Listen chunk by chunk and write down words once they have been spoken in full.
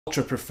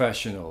ultra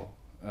professional,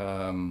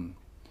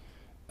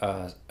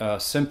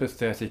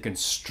 sympathetic and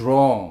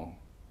strong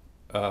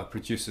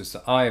producers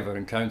that I ever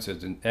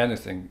encountered in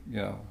anything,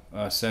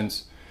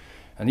 since.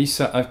 And he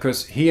said, of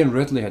course, he and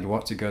Ridley had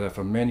worked together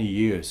for many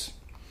years,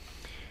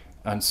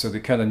 and so they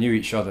kind of knew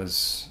each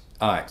other's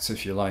acts,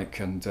 if you like,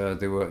 and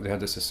they had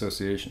this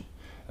association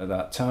at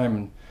that time.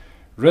 And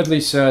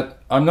Ridley said,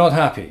 "I'm not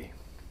happy."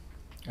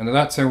 And at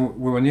that time,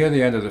 we were near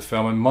the end of the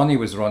film, and money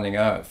was running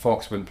out.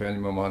 Fox wouldn't put any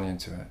more money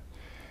into it.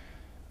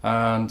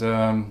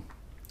 And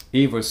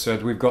Eva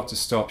said, "We've got to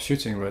stop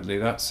shooting, Ridley.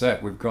 That's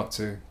it. We've got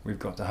to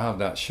have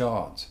that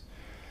shot."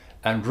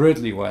 And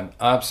Ridley went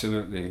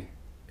absolutely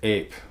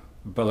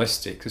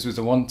ballistic. This was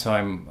the one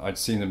time I'd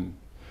seen him,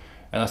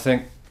 and I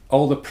think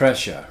all the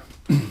pressure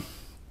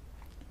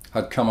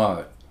had come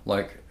out.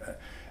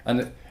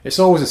 And it's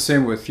always the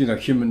same with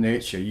human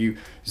nature. You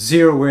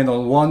zero in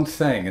on one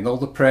thing, and all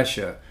the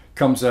pressure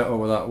comes out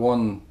over that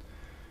one.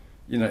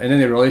 In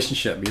any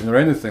relationship, even or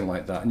anything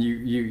like that, and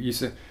you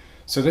say.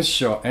 So this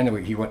shot,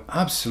 anyway, he went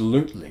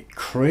absolutely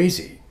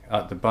crazy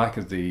at the back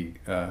of the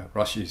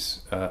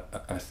Rush's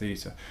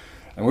theatre,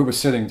 and we were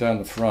sitting down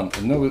the front,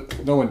 and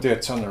no one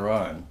dared turn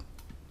around,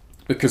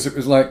 because it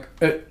was like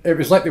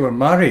they were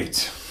married,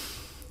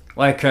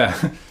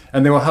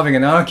 and they were having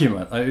an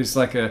argument. It was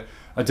like a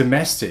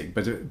domestic,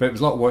 but it was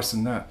a lot worse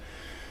than that.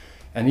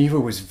 And Eva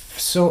was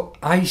so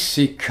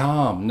icy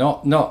calm,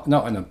 not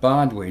in a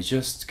bad way,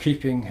 just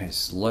keeping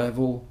his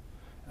level,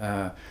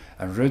 and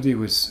Ridley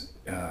was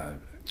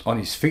on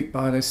his feet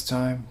by this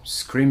time,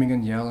 screaming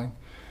and yelling,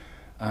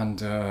 and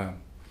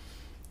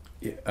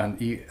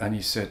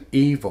he said,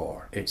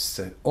 "Ivor, it's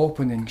the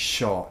opening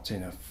shot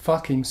in a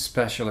fucking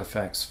special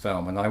effects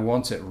film, and I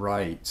want it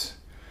right."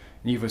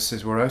 And Ivor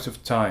says, "We're out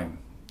of time,"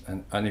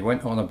 and he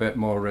went on a bit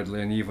more,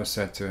 Ridley, and Ivor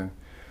said to him,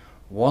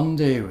 "One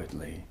day,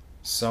 Ridley,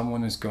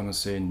 someone is going to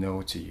say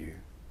no to you."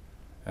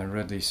 And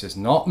Ridley says,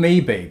 "Not me,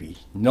 baby,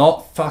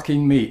 not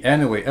fucking me."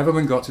 Anyway,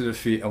 everyone got to their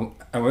feet,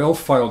 and we all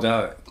filed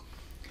out.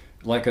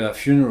 Like at a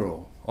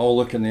funeral, all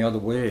looking the other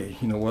way,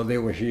 while they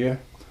were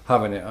here,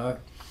 having it out.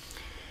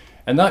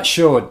 And that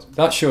showed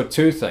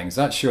two things.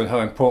 That showed how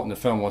important the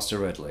film was to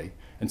Ridley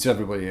and to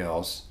everybody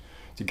else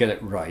to get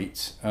it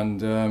right, and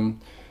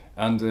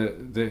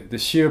the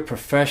sheer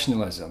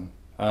professionalism,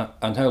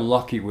 and how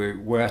lucky we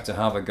were to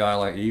have a guy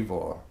like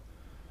Ivor,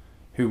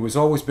 who was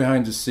always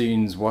behind the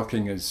scenes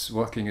working his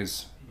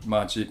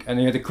magic, and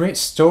he had a great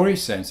story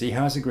sense. He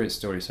has a great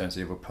story sense,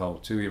 Ivor Powell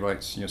too. He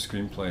writes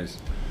screenplays.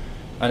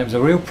 And it was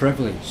a real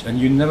privilege, and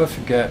you never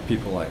forget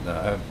people like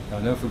that.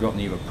 I've never forgotten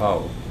Eva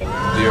Powell.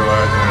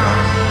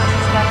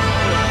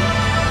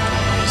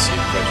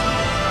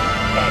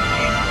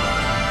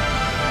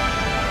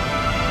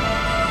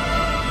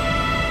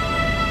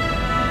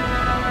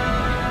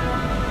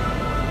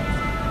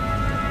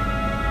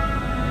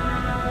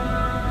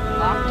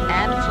 Locked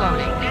and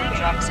floating. You can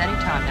drop us any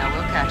time now.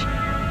 We'll catch you.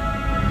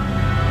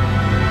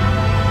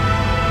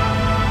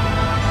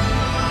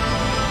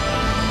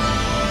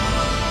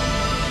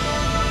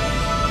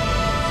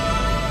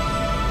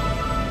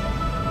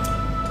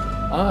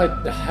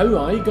 How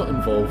I got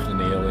involved in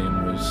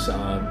Alien was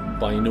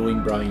by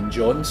knowing Brian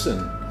Johnson.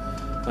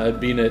 I'd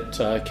been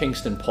at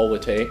Kingston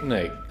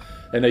Polytechnic,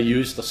 and I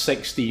used the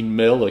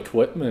 16mm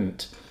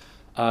equipment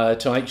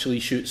to actually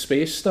shoot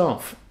space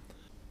stuff.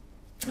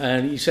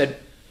 And he said,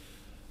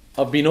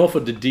 "I've been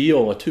offered a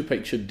deal, a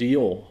 2-picture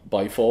deal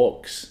by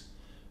Fox,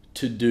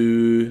 to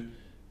do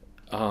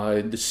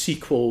the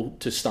sequel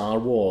to Star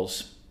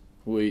Wars,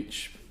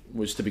 which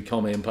was to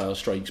become Empire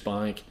Strikes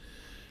Back,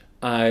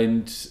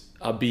 and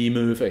a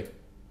B-movie,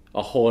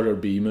 a horror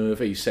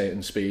B-movie set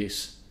in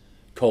space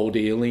called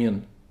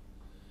Alien."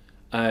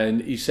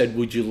 And he said,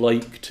 "Would you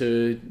like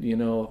to,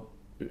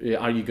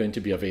 are you going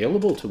to be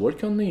available to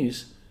work on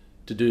these,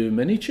 to do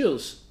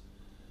miniatures?"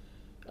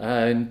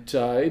 And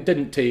it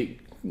didn't take,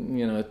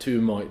 too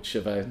much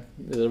of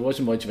there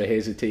wasn't much of a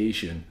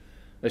hesitation.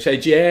 I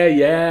said,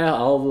 yeah,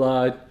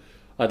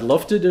 I'd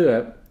love to do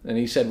it. And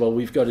he said, "Well,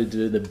 we've got to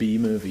do the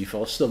B-movie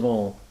first of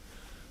all."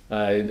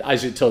 And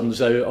as it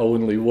turns out, I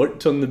only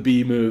worked on the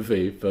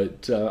B-movie,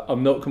 but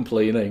I'm not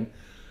complaining.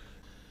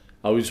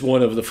 I was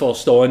one of the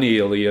first on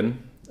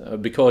Alien,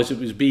 because it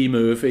was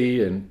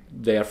B-movie and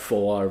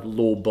therefore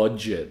low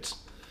budget.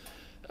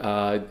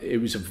 It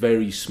was a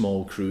very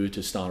small crew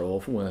to start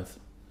off with.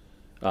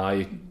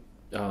 When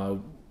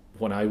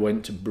I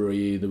went to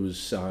Bray, there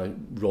was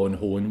Ron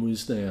Hone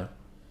was there,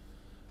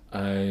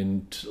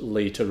 and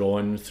later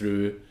on,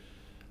 through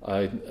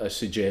a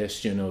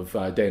suggestion of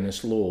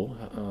Dennis Lowe,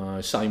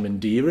 Simon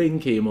Deering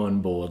came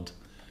on board.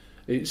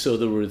 So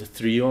there were the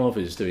three of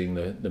us doing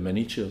the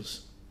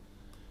miniatures.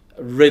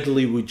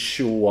 Ridley would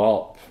show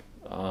up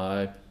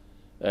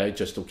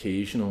just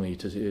occasionally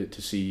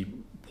to see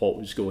what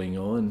was going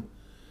on.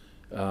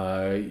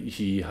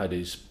 He had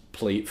his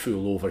plate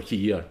full over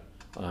here,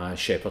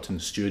 Shepperton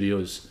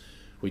Studios,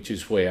 which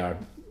is where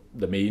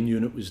the main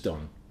unit was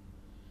done.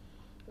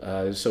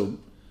 So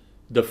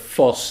the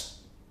first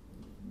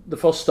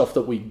stuff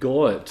that we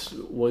got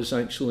was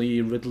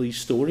actually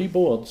Ridley's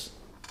storyboards.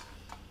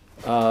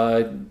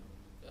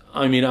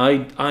 I mean,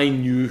 I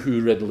knew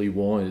who Ridley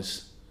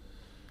was.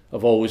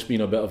 I've always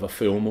been a bit of a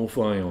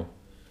filmophile.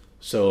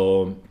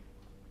 So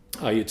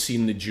I had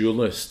seen The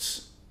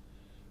Duelists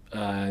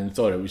and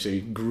thought it was a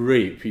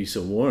great piece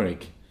of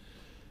work.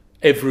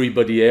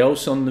 Everybody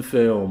else on the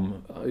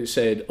film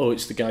said, oh,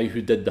 it's the guy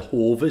who did the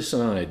Hovis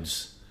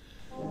ads.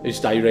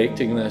 Is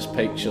directing this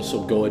picture,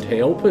 so God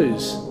help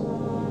us.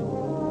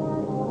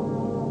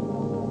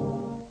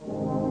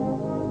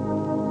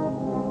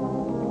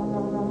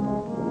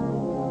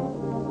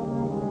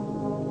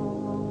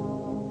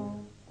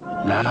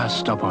 Last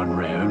stop on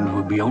round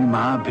would be old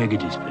Ma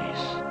Peggotty's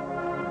place.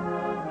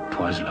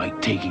 'Twas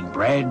like taking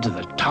bread to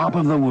the top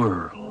of the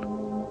world.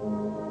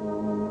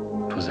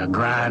 'Twas a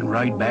grand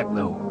ride back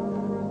though.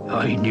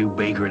 I knew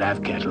Baker'd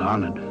have kettle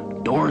on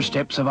and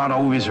doorsteps of hot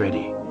always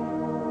ready.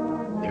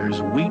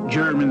 There's wheat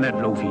German that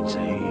loaf, he'd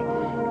say.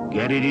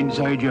 Get it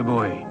inside you,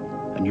 boy,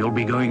 and you'll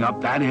be going up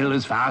that hill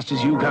as fast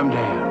as you come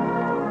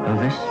down. Well,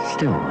 this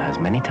still has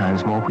many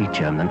times more wheat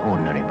germ than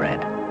ordinary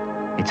bread.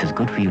 It's as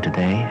good for you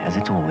today as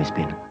it's always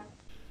been.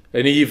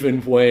 And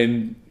even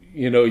when,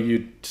 you know,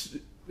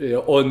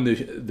 on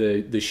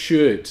the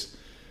shoot,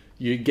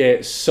 you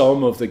get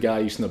some of the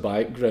guys in the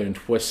background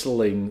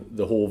whistling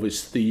the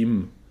Hovis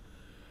theme.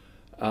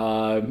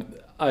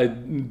 I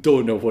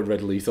don't know what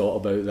Ridley thought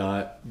about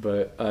that,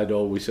 but I'd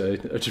always a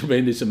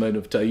tremendous amount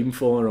of time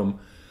for him.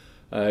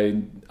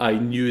 I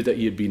knew that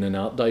he had been an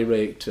art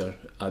director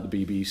at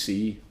the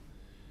BBC.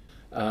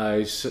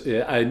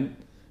 And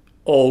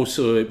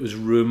also it was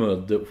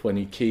rumoured that when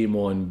he came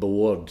on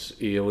board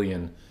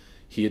Alien,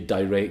 he had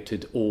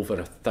directed over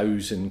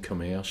 1,000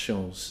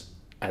 commercials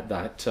at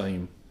that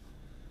time.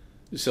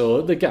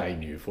 So the guy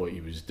knew what he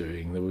was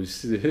doing. There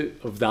was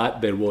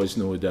there was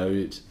no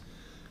doubt.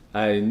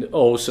 And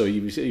also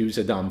he was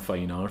a damn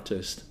fine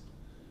artist.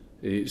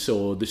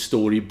 So the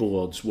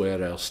storyboards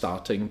were our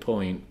starting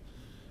point.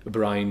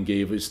 Brian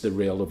gave us the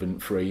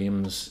relevant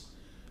frames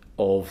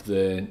of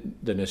the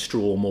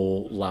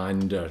Nostromo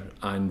lander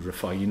and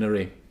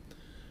refinery.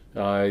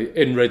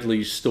 In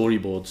Ridley's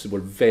storyboards, they were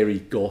very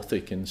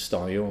gothic in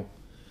style,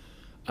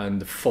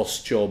 and the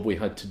first job we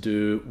had to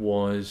do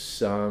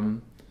was a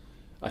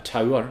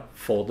tower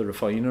for the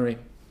refinery.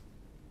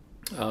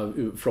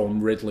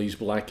 From Ridley's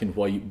black and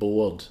white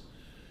board,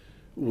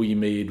 we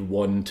made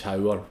one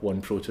tower,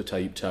 one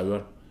prototype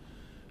tower.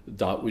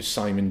 That was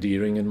Simon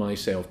Deering and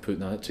myself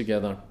putting that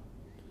together.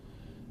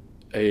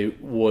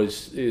 It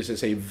was, as I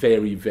say,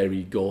 very,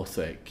 very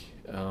gothic.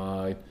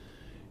 I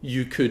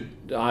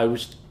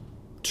was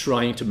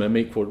trying to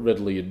mimic what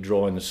Ridley had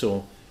drawn,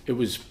 so it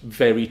was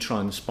very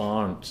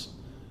transparent.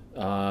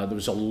 There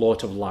was a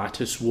lot of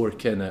lattice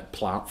work in it,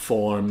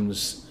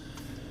 platforms.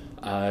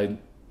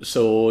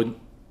 So,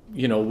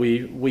 you know,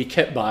 we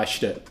kit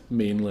bashed it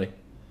mainly.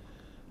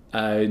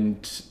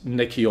 And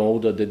Nicky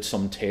Alder did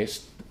some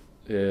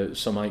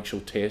actual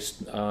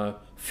test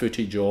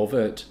footage of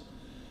it.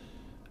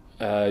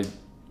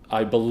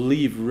 I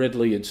believe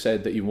Ridley had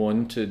said that he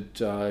wanted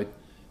to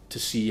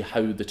see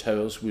how the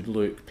towers would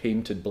look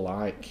painted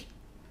black.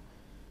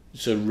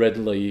 So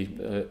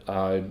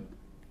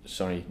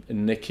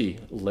Nicky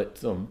lit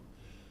them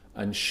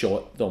and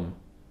shot them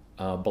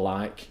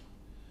black,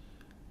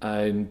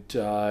 and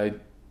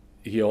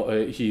he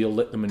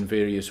lit them in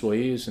various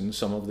ways. In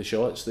some of the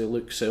shots they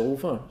look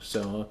silver,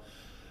 so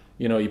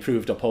you know, he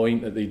proved a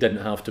point that they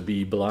didn't have to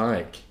be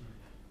black.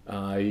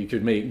 You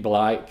could make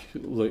black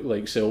look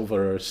like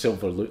silver or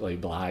silver look like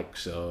black.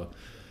 So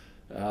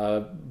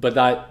but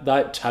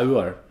that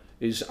tower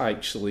is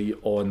actually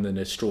on the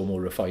Nostromo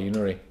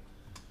refinery.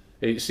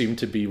 It seemed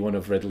to be one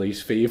of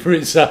Ridley's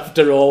favourites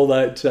after all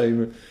that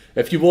time.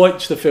 If you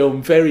watch the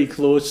film very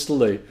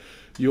closely,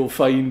 you'll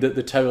find that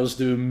the towers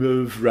do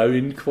move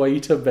round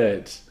quite a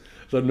bit.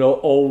 They're not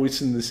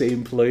always in the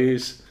same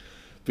place,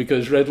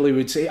 because Ridley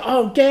would say,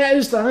 oh, get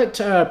us that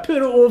tower, put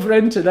it over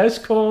into this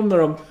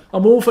corner,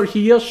 I'm over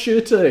here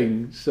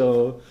shooting.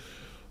 So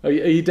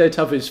he did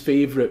have his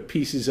favourite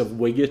pieces of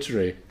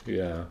wiggetry,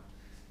 yeah.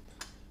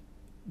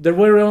 There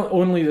were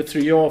only the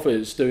three of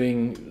us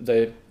doing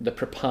the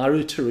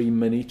preparatory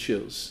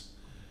miniatures.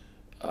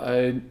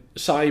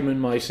 Simon,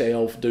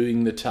 myself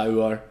doing the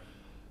tower.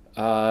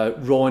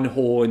 Ron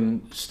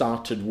Hone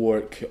started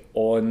work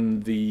on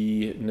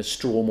the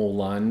Nostromo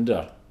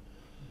lander.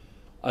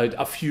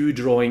 A few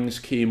drawings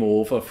came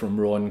over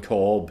from Ron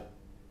Cobb.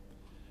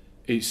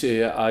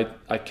 I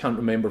can't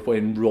remember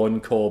when Ron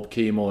Cobb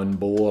came on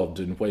board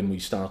and when we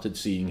started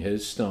seeing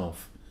his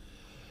stuff.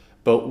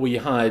 But we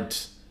had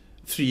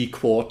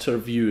 3/4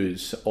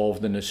 views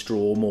of the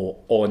Nostromo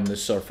on the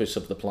surface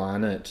of the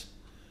planet.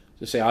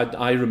 So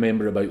I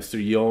remember about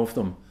 3 of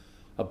them.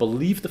 I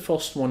believe the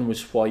first one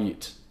was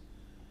white,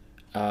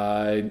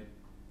 and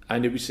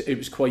it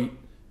was quite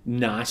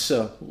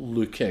NASA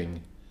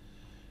looking,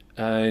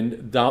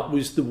 and that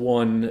was the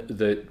one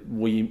that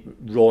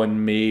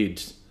Ron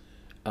made,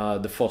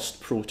 the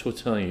first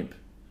prototype.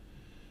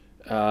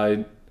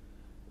 Ron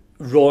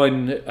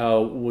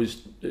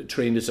was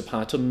trained as a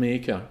pattern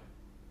maker.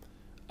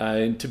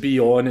 And to be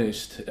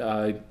honest,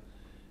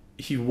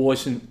 he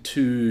wasn't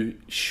too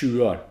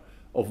sure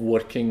of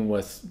working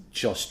with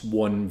just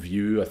one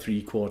view, a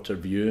 3/4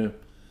 view.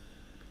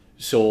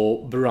 So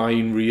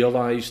Brian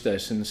realised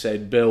this and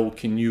said, Bill,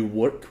 can you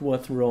work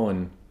with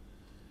Ron?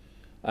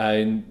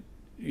 And,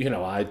 you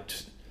know,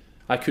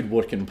 I could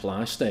work in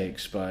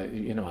plastics, but,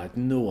 you know, I had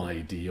no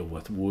idea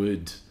with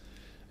wood.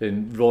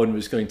 And Ron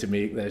was going to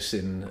make this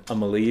in a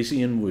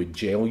Malaysian wood,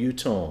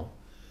 Jelutong.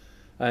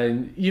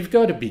 And you've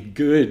got to be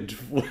good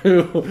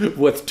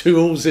with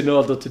tools in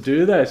order to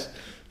do this.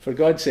 For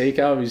God's sake,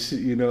 I was,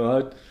 you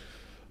know,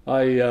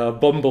 I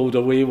bumbled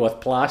away with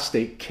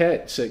plastic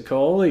kits at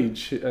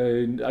college,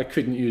 and I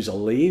couldn't use a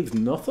lathe,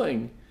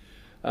 nothing.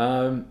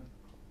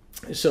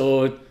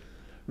 So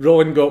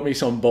Ron got me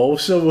some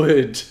balsa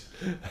wood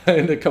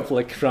and a couple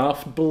of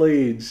craft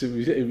blades.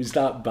 It was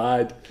that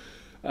bad.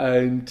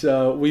 And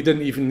we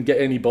didn't even get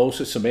any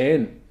balsa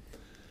cement.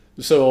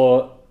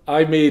 So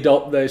I made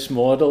up this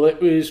model.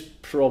 It was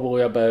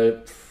probably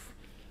about,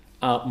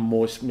 at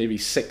most, maybe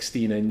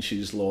 16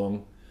 inches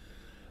long.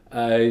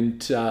 And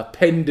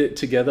pinned it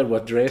together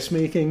with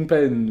dressmaking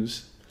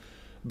pins.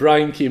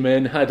 Brian came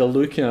in, had a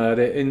look at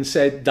it and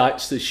said,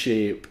 that's the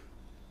shape.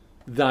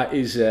 That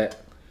is it.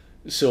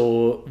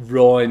 So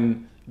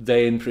Ron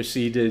then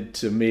proceeded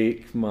to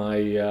make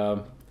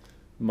my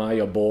my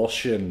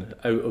abortion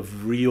out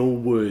of real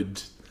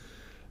wood.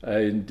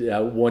 And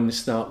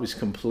once that was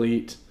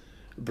complete,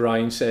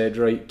 Brian said,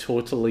 right,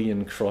 totally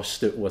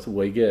encrust it with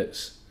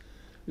wiggets.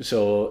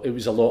 So it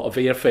was a lot of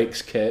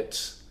Airfix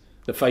kits,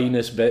 the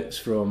finest bits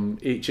from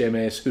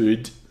HMS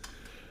Hood,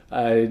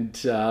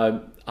 and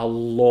a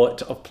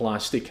lot of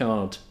plastic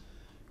art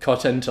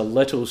cut into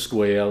little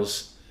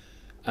squares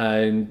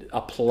and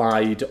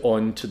applied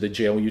onto the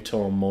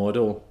Jelutong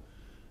model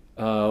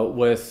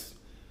with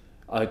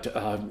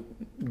a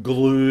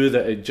glue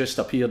that had just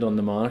appeared on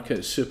the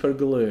market, super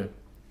glue.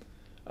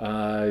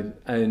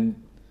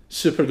 And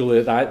super glue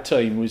at that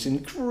time was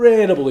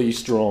incredibly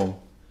strong,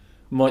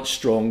 much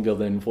stronger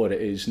than what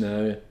it is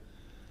now.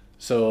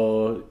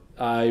 So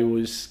I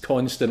was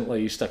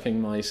constantly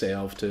sticking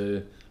myself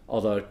to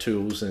other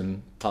tools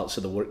and parts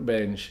of the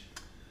workbench.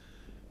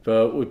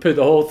 But we put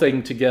the whole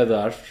thing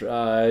together,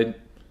 and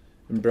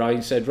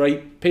Brian said,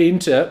 right,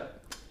 paint it.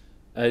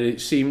 And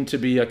it seemed to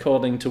be,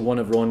 according to one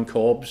of Ron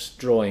Cobb's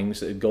drawings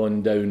that had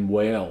gone down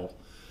well,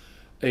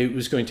 it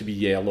was going to be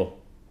yellow.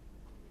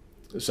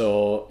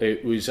 So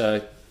it was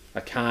a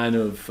can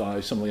of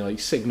something like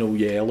Signal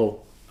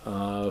Yellow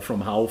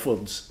from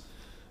Halford's,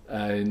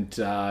 and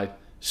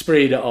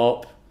sprayed it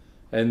up,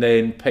 and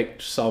then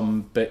picked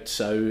some bits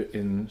out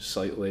in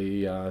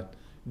slightly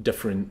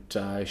different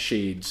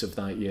shades of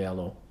that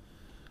yellow,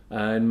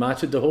 and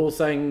matted the whole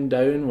thing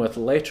down with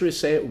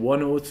Letraset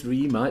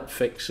 103 matte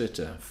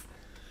fixative.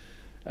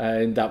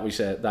 And that was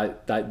it.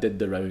 That did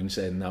the rounds,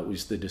 and that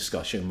was the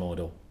discussion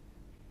model.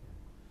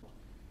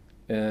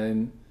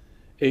 And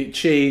it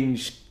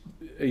changed.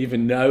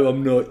 Even now,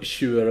 I'm not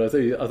sure. I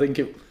think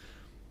it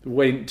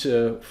went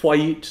to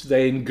white,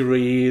 then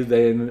grey,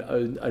 then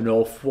an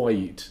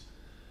off-white.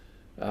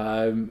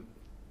 And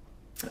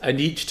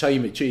each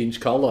time it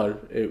changed colour,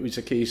 it was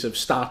a case of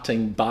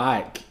starting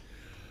back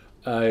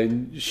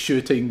and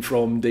shooting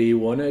from day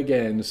one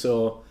again.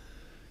 So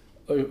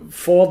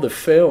for the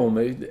film,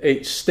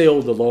 it's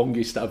still the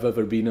longest I've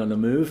ever been on a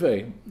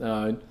movie.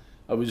 I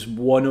was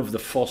one of the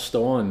first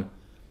on,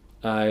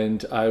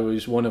 and I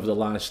was one of the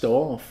last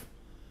off.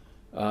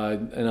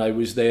 And I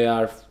was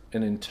there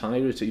in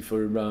entirety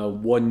for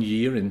 1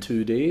 year and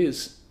 2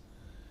 days.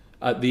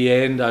 At the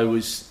end, I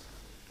was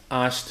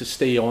asked to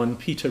stay on.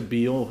 Peter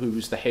Beale, who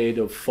was the head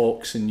of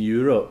Fox in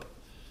Europe,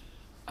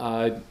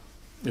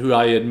 who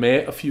I had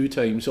met a few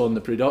times on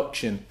the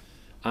production,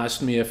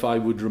 asked me if I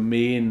would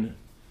remain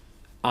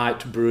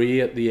at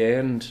Bray at the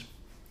end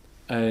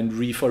and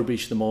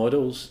refurbish the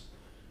models,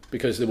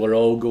 because they were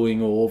all going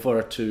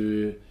over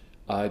to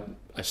a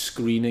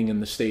screening in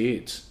the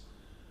States,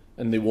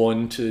 and they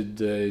wanted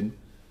the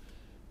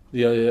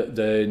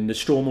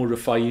Nostromo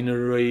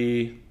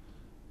refinery,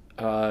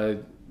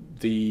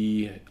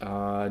 the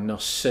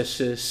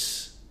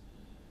Narcissus,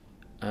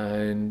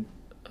 and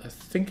I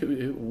think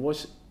it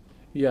was,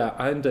 yeah,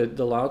 and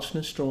the large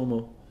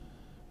Nostromo.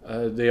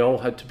 They all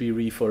had to be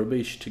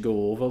refurbished to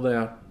go over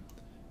there.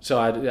 So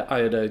I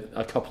had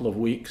a couple of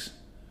weeks.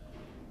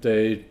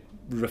 The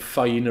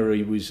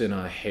refinery was in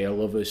a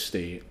hell of a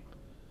state,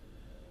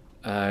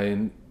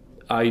 and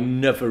I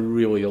never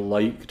really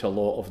liked a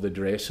lot of the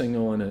dressing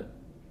on it.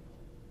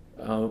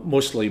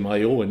 Mostly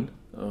my own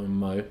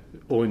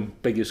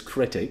biggest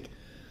critic.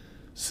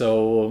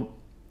 So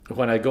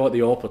when I got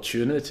the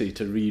opportunity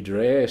to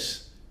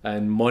redress,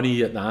 and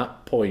money at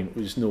that point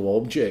was no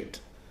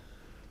object,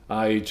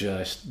 I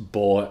just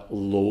bought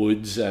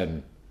loads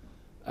in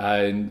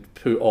and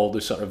put all the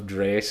sort of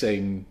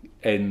dressing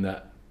in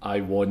that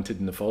I wanted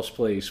in the first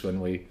place, when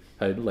we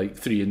had like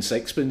 3 and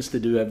 6pence to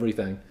do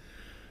everything.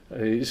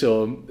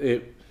 So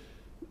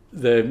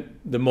the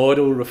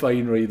model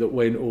refinery that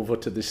went over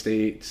to the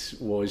States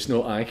was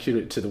not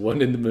accurate to the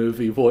one in the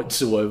movie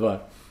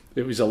whatsoever.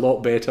 It was a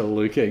lot better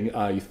looking,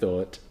 I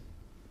thought.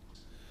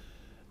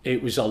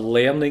 it was a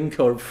learning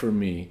curve for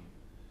me.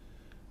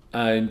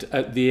 And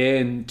at the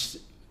end,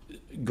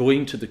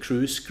 going to the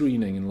crew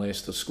screening in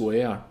Leicester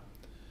Square,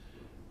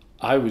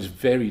 I was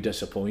very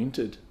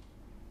disappointed.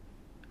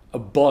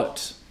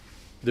 But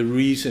the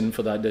reason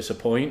for that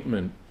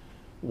disappointment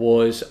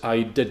was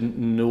I didn't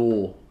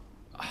know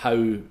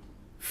how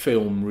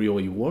film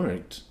really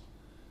worked.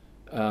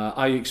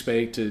 I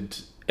expected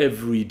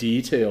every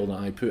detail that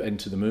I put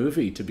into the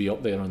movie to be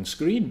up there on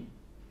screen.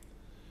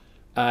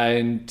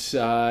 And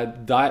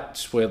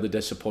that's where the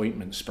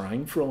disappointment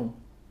sprang from.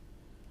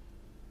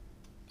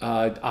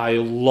 I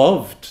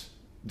loved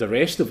the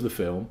rest of the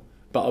film,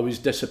 but I was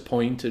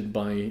disappointed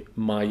by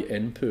my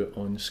input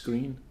on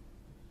screen.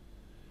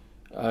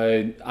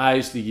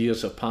 As the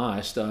years have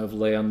passed, I've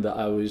learned that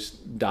I was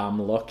damn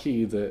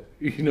lucky that,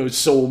 you know,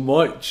 so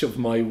much of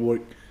my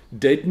work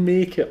did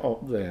make it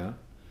up there.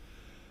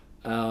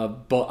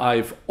 But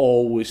I've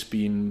always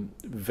been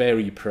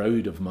very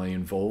proud of my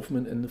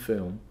involvement in the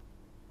film.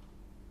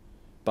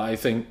 But I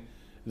think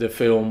the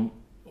film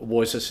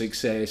was a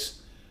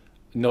success,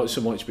 not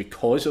so much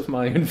because of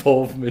my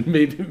involvement,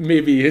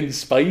 maybe in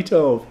spite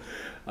of.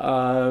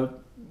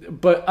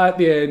 But at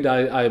the end,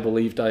 I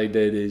believed I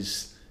did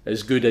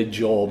as good a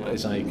job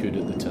as I could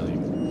at the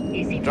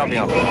time. Drop me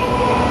off.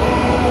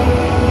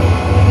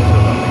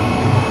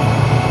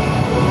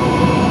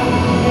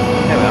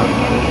 Here we are.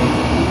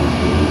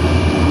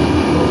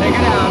 Take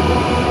it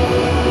down.